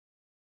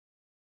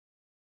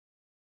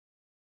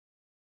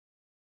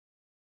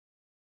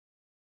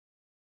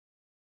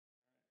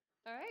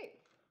All right.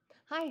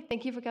 Hi,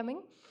 thank you for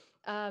coming.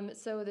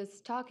 So this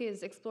talk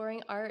is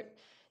exploring art,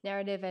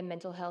 narrative, and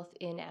mental health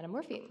in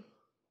Anamorphine.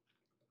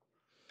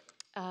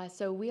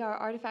 So we are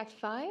Artifact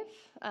 5.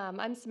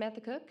 I'm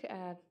Samantha Cook,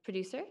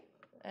 producer,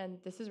 and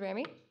this is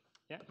Ramy.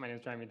 Yeah, my name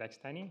is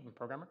Daghstani. I'm a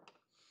programmer.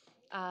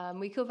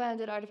 We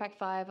co-founded Artifact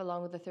 5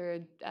 along with a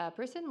third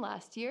person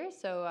last year,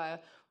 so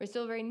we're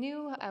still very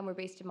new. We're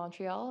based in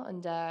Montreal,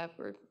 and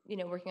we're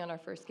working on our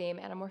first game,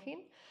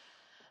 Anamorphine.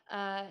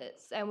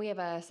 And we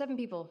have 7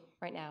 people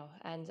right now.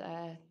 And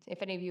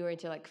if any of you are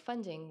into like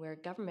funding, we're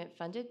government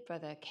funded by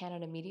the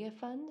Canada Media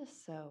Fund.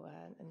 So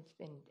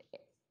in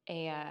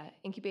a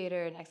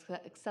incubator and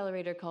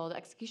accelerator called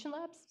Execution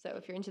Labs. So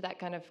if you're into that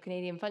kind of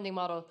Canadian funding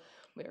model,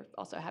 we're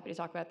also happy to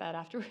talk about that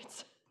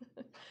afterwards.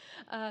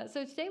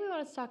 So today we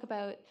wanted to talk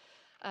about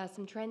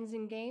some trends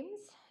in games.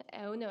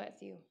 Oh no,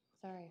 it's you.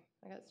 Sorry,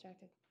 I got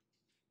distracted.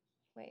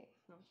 Wait.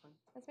 No, it's fine.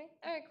 That's me?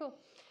 All right, cool.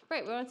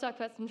 Right, we want to talk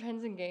about some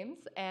trends in games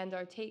and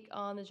our take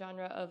on the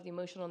genre of the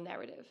emotional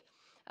narrative.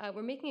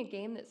 We're making a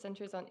game that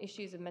centers on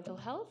issues of mental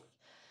health,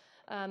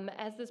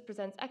 as this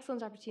presents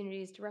excellent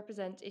opportunities to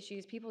represent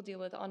issues people deal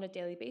with on a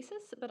daily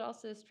basis, but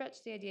also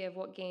stretch the idea of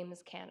what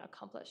games can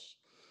accomplish.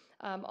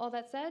 All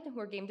that said,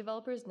 we're game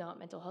developers, not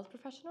mental health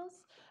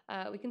professionals.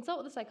 We consult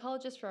with a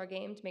psychologist for our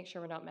game to make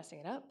sure we're not messing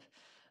it up,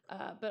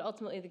 but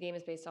ultimately the game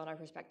is based on our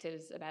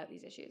perspectives about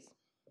these issues.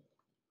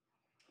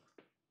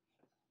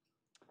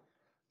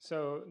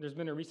 So there's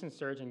been a recent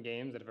surge in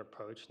games that have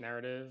approached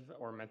narrative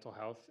or mental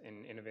health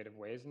in innovative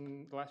ways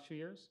in the last few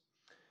years.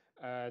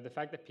 The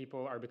fact that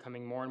people are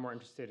becoming more and more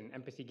interested in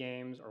empathy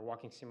games or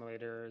walking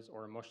simulators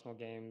or emotional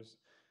games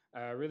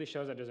really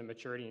shows that there's a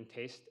maturity and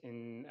taste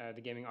in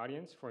the gaming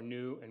audience for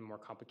new and more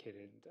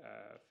complicated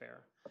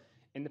fare.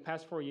 In the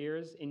past 4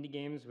 years, indie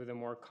games with a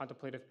more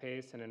contemplative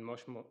pace and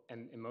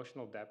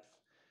emotional depth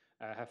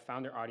have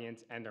found their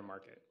audience and their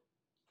market.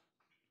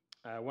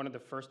 One of the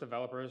first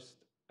developers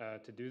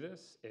to do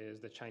this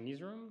is the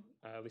Chinese Room,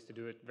 at least to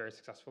do it very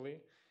successfully,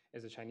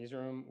 is the Chinese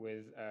Room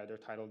with their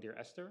title Dear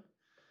Esther,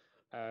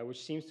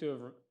 which seems to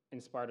have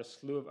inspired a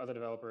slew of other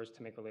developers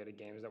to make related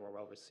games that were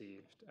well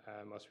received.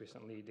 Most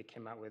recently, they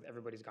came out with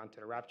Everybody's Gone to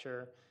the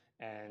Rapture,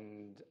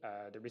 and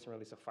the recent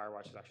release of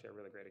Firewatch is actually a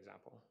really great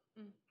example.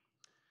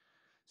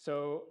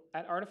 So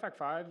at Artifact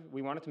 5,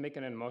 we wanted to make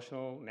an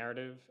emotional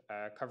narrative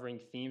covering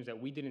themes that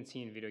we didn't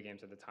see in video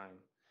games at the time.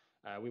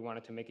 We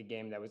wanted to make a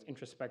game that was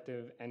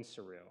introspective and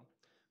surreal.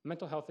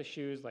 Mental health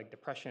issues like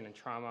depression and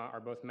trauma are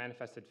both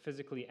manifested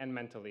physically and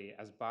mentally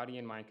as body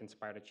and mind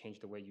conspire to change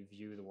the way you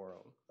view the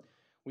world.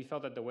 We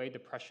felt that the way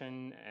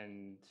depression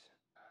and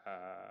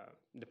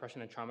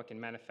trauma can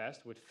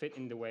manifest would fit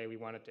in the way we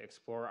wanted to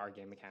explore our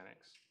game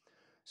mechanics.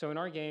 So in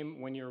our game,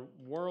 when your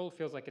world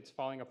feels like it's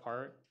falling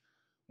apart,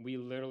 we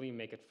literally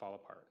make it fall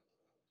apart.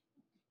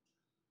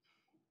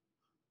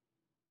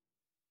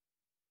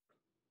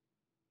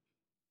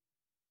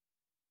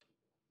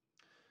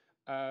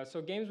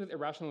 So games with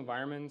irrational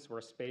environments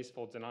where space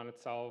folds in on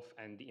itself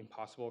and the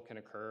impossible can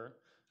occur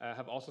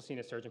have also seen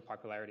a surge in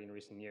popularity in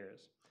recent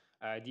years.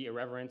 The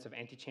irreverence of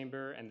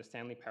Antichamber and the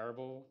Stanley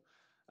Parable,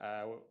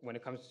 when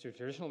it comes to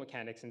traditional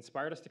mechanics,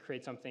 inspired us to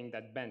create something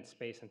that bent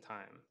space and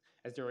time,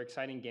 as there are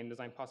exciting game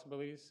design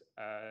possibilities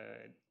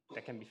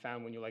that can be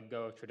found when you let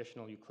go of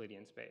traditional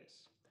Euclidean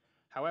space.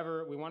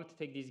 However, we wanted to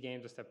take these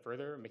games a step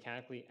further,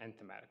 mechanically and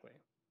thematically.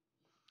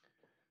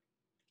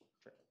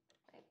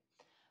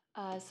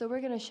 So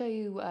we're going to show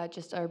you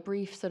just our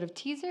brief sort of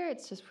teaser.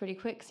 It's just pretty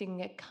quick, so you can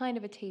get kind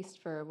of a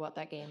taste for what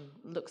that game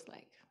looks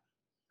like.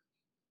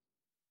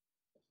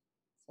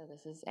 So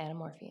this is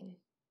Anamorphine,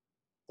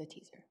 the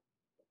teaser.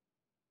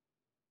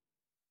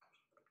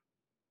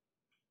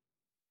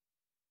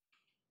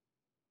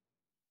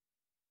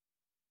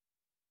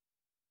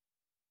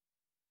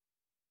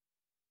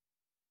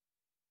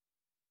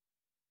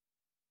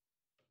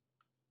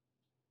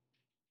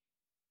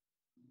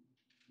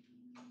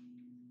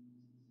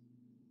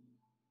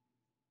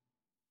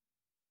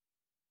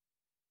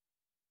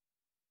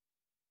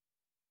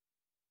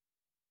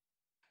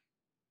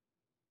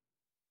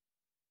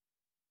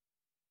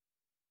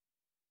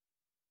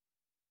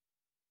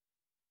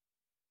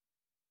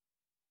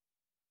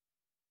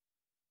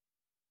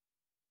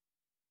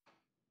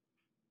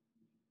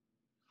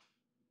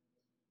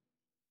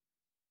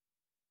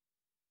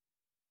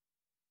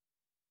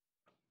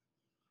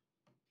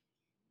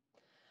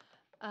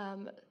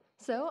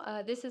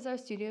 This is our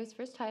studio's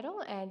first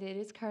title, and it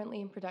is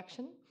currently in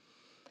production.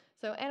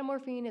 So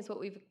Anamorphine is what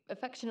we've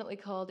affectionately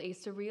called a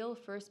surreal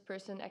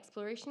first-person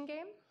exploration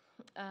game.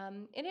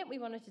 In it, we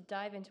wanted to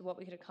dive into what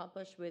we could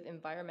accomplish with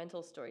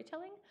environmental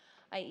storytelling,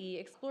 i.e.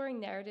 exploring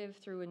narrative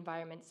through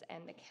environments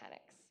and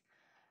mechanics.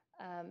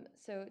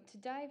 So to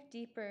dive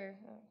deeper,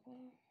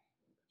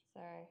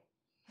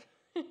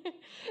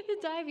 to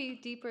dive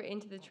deeper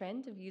into the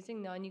trend of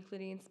using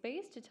non-Euclidean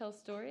space to tell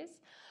stories,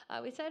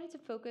 we decided to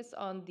focus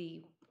on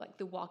the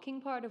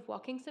walking part of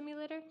Walking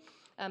Simulator,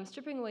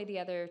 stripping away the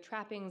other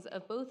trappings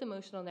of both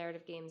emotional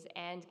narrative games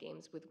and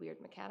games with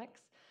weird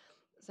mechanics.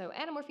 So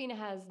Anamorphine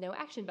has no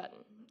action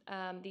button.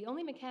 The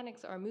only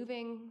mechanics are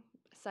moving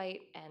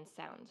sight, and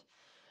sound.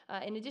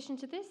 In addition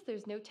to this,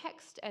 there's no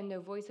text and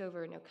no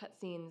voiceover, no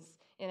cutscenes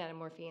in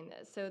Anamorphine,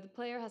 so the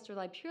player has to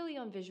rely purely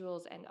on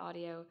visuals and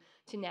audio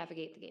to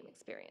navigate the game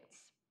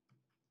experience.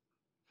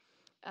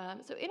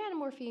 So in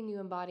Anamorphine, you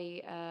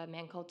embody a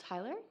man called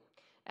Tyler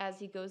as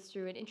he goes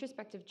through an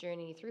introspective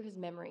journey through his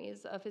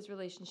memories of his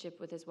relationship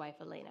with his wife,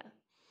 Elena.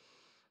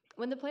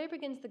 When the player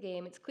begins the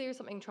game, it's clear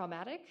something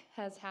traumatic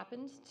has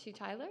happened to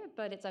Tyler,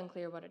 but it's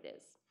unclear what it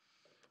is.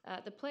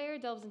 The player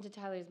delves into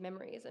Tyler's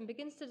memories and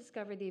begins to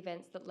discover the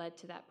events that led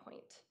to that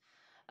point.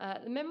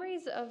 The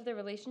memories of their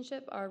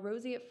relationship are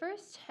rosy at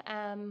first,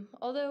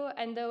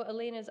 though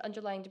Elena's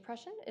underlying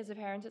depression is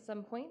apparent at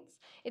some points,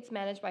 it's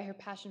managed by her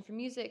passion for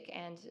music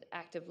and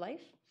active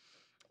life.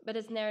 But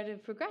as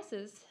narrative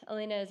progresses,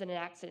 Elena is in an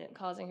accident,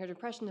 causing her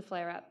depression to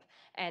flare up,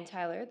 and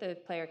Tyler, the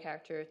player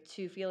character,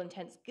 to feel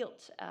intense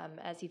guilt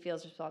as he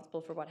feels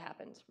responsible for what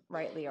happened,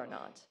 rightly or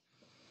not.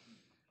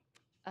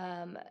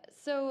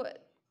 So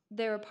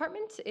their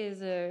apartment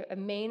is a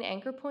main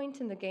anchor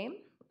point in the game.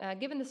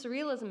 Given the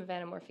surrealism of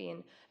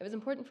Anamorphine, it was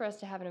important for us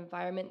to have an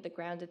environment that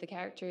grounded the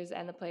characters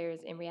and the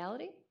players in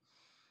reality.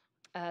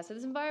 So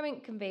this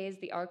environment conveys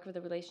the arc of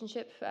the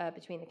relationship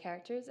between the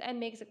characters and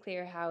makes it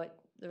clear how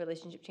the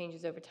relationship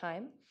changes over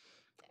time.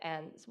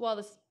 And while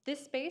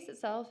this space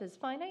itself is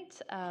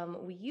finite,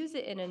 we use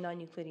it in a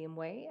non-Euclidean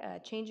way,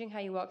 changing how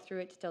you walk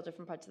through it to tell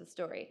different parts of the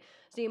story.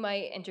 So you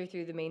might enter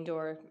through the main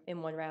door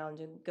in one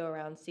round and go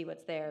around, see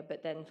what's there,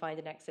 but then find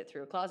an exit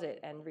through a closet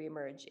and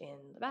reemerge in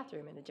the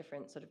bathroom in a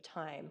different sort of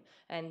time.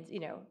 And,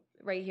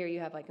 right here you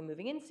have like a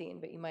moving in scene,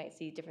 but you might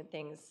see different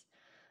things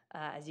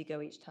as you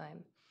go each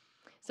time.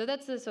 So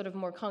that's the sort of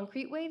more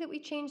concrete way that we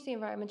change the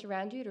environment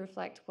around you to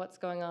reflect what's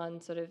going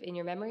on sort of in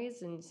your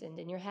memories and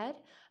in your head.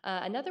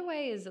 Another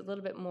way is a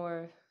little bit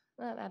more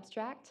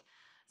abstract.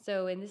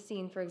 So in this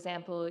scene, for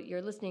example,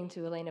 you're listening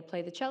to Elena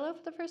play the cello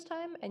for the first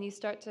time and you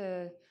start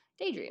to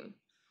daydream.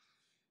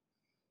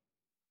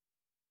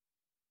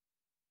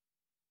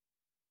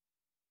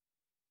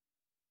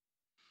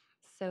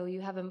 So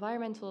you have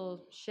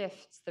environmental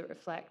shifts that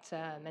reflect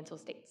mental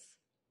states.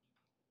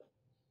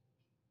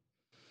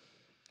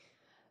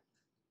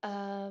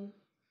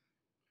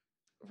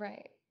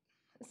 Right.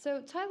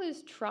 So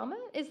Tyler's trauma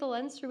is the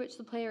lens through which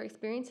the player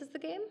experiences the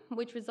game,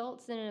 which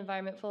results in an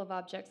environment full of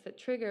objects that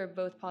trigger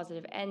both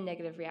positive and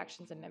negative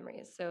reactions and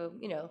memories. So,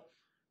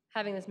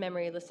 having this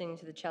memory listening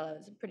to the cello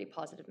is a pretty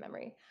positive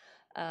memory,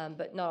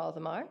 but not all of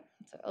them are.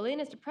 So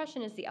Elena's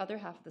depression is the other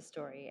half of the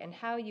story, and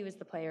how you as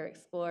the player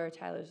explore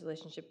Tyler's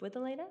relationship with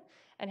Elena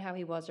and how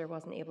he was or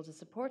wasn't able to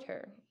support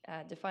her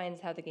defines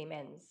how the game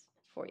ends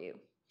for you.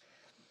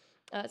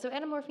 So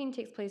Anamorphine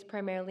takes place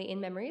primarily in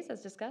memories,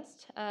 as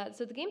discussed.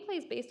 So the gameplay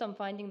is based on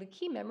finding the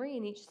key memory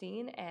in each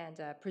scene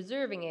and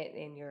preserving it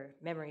in your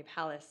memory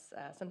palace,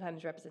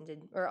 sometimes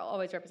represented, or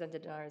always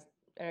represented in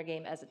our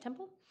game as a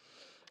temple.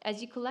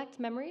 As you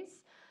collect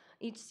memories,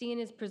 each scene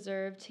is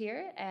preserved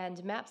here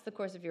and maps the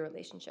course of your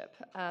relationship.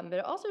 But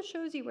it also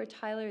shows you where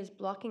Tyler is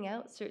blocking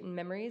out certain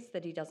memories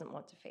that he doesn't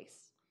want to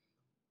face.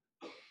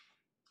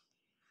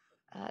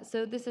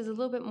 So this is a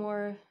little bit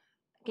more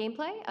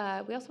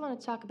gameplay. We also want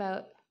to talk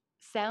about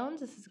sound.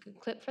 This is a good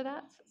clip for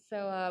that.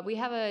 So we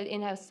have an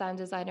in-house sound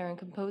designer and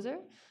composer.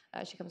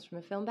 She comes from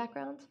a film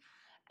background.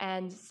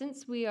 And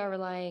since we are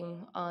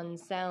relying on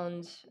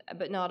sound,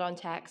 but not on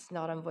text,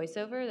 not on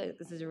voiceover,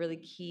 this is a really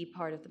key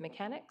part of the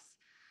mechanics.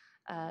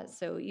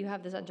 So you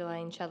have this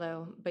underlying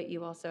cello, but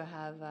you also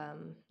have,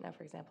 now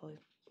for example,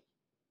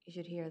 you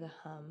should hear the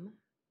hum.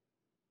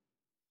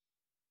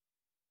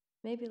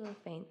 Maybe a little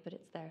faint, but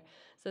it's there.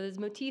 So there's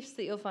motifs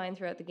that you'll find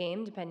throughout the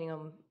game, depending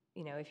on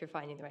if you're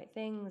finding the right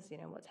things,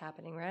 what's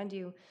happening around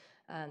you,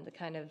 the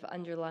kind of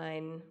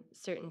underline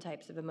certain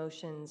types of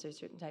emotions or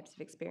certain types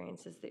of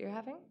experiences that you're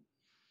having.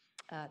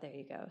 There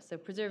you go. So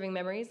preserving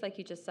memories, like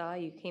you just saw,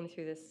 you came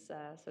through this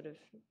sort of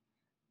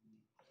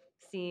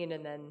scene,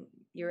 and then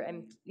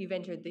you've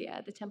entered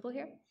the temple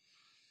here.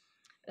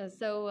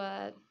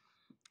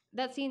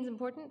 That scene's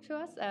important to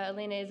us.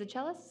 Elena is a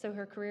cellist, so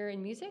her career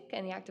in music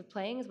and the act of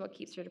playing is what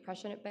keeps her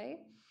depression at bay.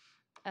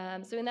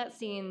 So in that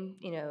scene,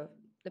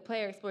 the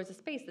player explores a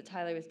space that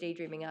Tyler was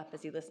daydreaming up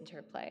as he listened to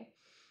her play.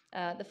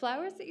 The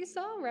flowers that you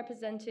saw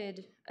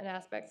represented an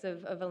aspects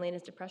of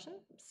Elena's depression.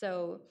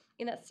 So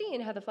in that scene,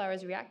 how the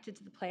flowers reacted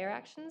to the player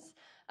actions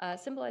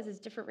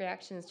symbolizes different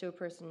reactions to a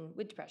person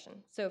with depression.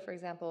 So for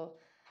example,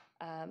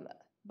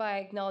 by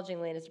acknowledging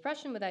Elena's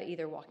depression without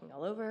either walking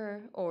all over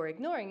her or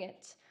ignoring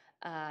it,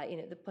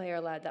 the player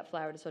allowed that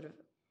flower to sort of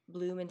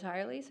bloom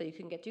entirely, so you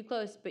couldn't get too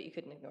close, but you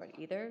couldn't ignore it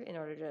either in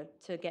order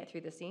to get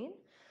through the scene.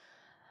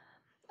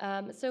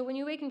 So when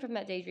you awaken from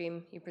that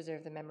daydream, you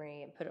preserve the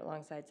memory and put it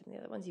alongside some of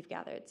the other ones you've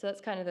gathered. So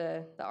that's kind of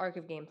the arc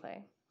of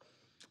gameplay.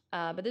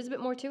 But there's a bit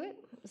more to it.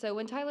 So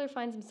when Tyler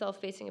finds himself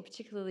facing a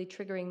particularly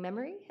triggering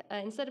memory,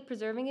 instead of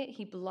preserving it,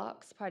 he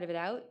blocks part of it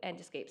out and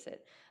escapes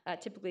it,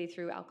 typically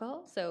through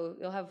alcohol. So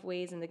you'll have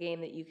ways in the game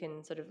that you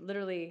can sort of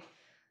literally,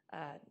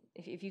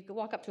 if you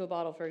walk up to a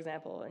bottle, for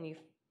example, and you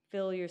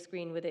fill your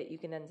screen with it, you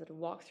can then sort of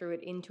walk through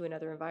it into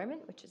another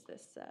environment, which is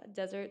this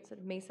desert sort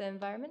of mesa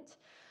environment.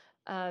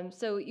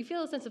 So you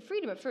feel a sense of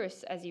freedom at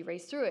first as you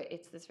race through it.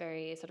 It's this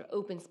very sort of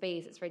open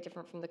space. It's very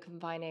different from the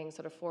confining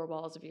sort of four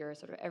walls of your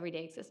sort of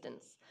everyday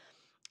existence.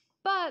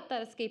 But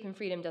that escape and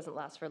freedom doesn't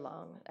last for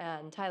long,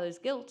 and Tyler's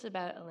guilt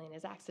about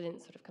Elena's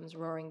accident sort of comes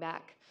roaring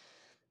back.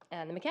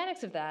 And the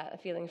mechanics of that, a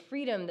feeling of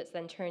freedom that's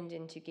then turned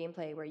into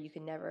gameplay where you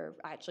can never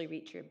actually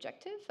reach your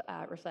objective,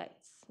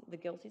 reflects the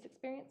guilt he's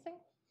experiencing.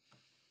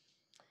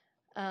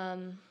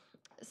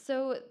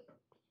 So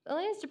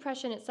Elena's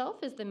depression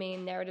itself is the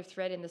main narrative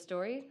thread in the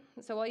story.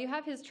 So while you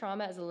have his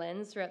trauma as a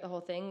lens throughout the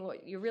whole thing,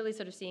 what you're really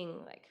sort of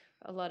seeing like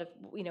a lot of,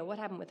 what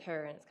happened with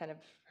her, and it's kind of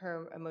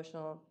her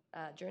emotional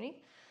journey.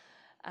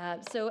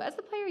 So as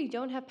the player, you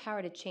don't have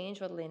power to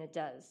change what Elena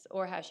does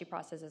or how she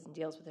processes and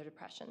deals with her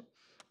depression.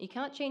 You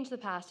can't change the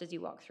past as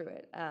you walk through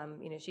it.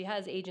 She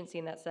has agency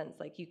in that sense.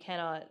 Like, you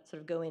cannot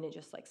sort of go in and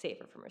just like save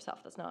her from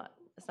herself. That's not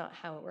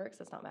how it works.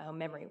 That's not how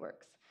memory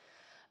works.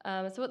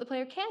 So what the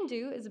player can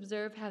do is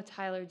observe how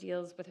Tyler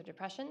deals with her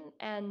depression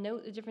and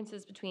note the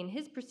differences between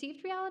his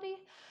perceived reality,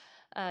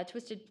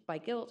 twisted by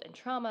guilt and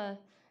trauma,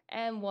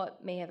 and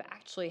what may have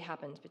actually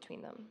happened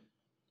between them.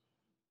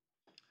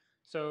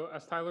 So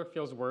as Tyler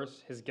feels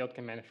worse, his guilt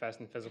can manifest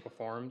in physical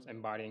forms,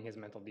 embodying his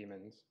mental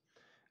demons.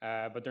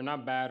 But they're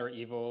not bad or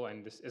evil,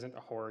 and this isn't a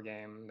horror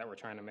game that we're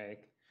trying to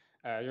make.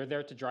 You're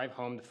there to drive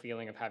home the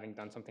feeling of having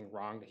done something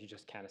wrong that you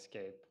just can't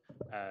escape,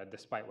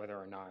 despite whether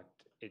or not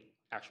it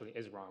actually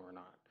is wrong or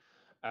not.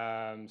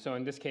 So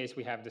in this case,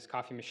 we have this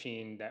coffee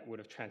machine that would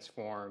have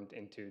transformed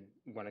into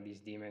one of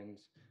these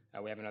demons.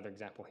 We have another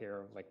example here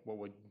of like what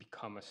would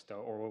become a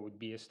stove, or what would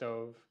be a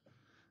stove.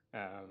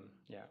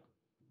 Yeah.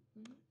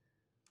 Mm-hmm.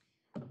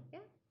 Yeah,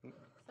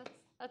 so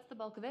that's the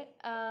bulk of it.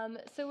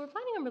 So we're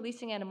planning on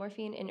releasing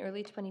Anamorphine in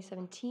early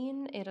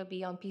 2017. It'll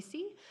be on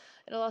PC.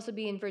 It'll also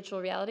be in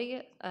virtual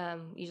reality.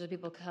 Usually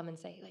people come and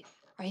say, like,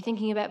 are you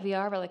thinking about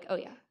VR? We're like, oh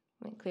yeah.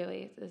 I mean,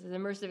 clearly, this is an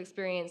immersive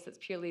experience that's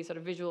purely sort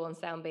of visual and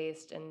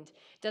sound-based and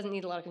doesn't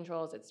need a lot of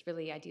controls. It's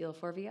really ideal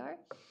for VR.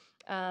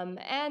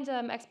 And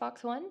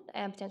Xbox One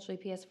and potentially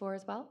PS4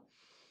 as well.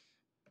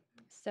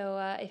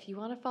 So if you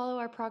want to follow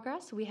our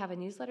progress, we have a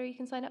newsletter you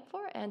can sign up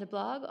for and a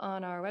blog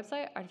on our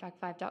website,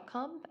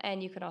 artifact5.com.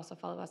 And you can also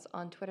follow us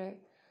on Twitter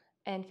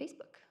and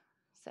Facebook.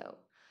 So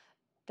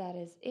that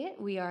is it.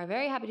 We are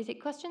very happy to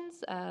take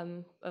questions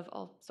of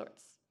all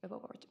sorts of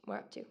what we're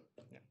up to.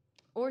 Yeah.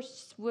 Or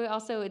we're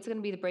also, it's going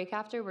to be the break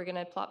after. We're going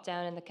to plop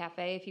down in the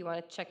cafe. If you want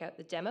to check out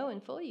the demo in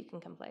full, you can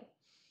come play.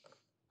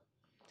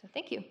 So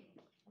thank you.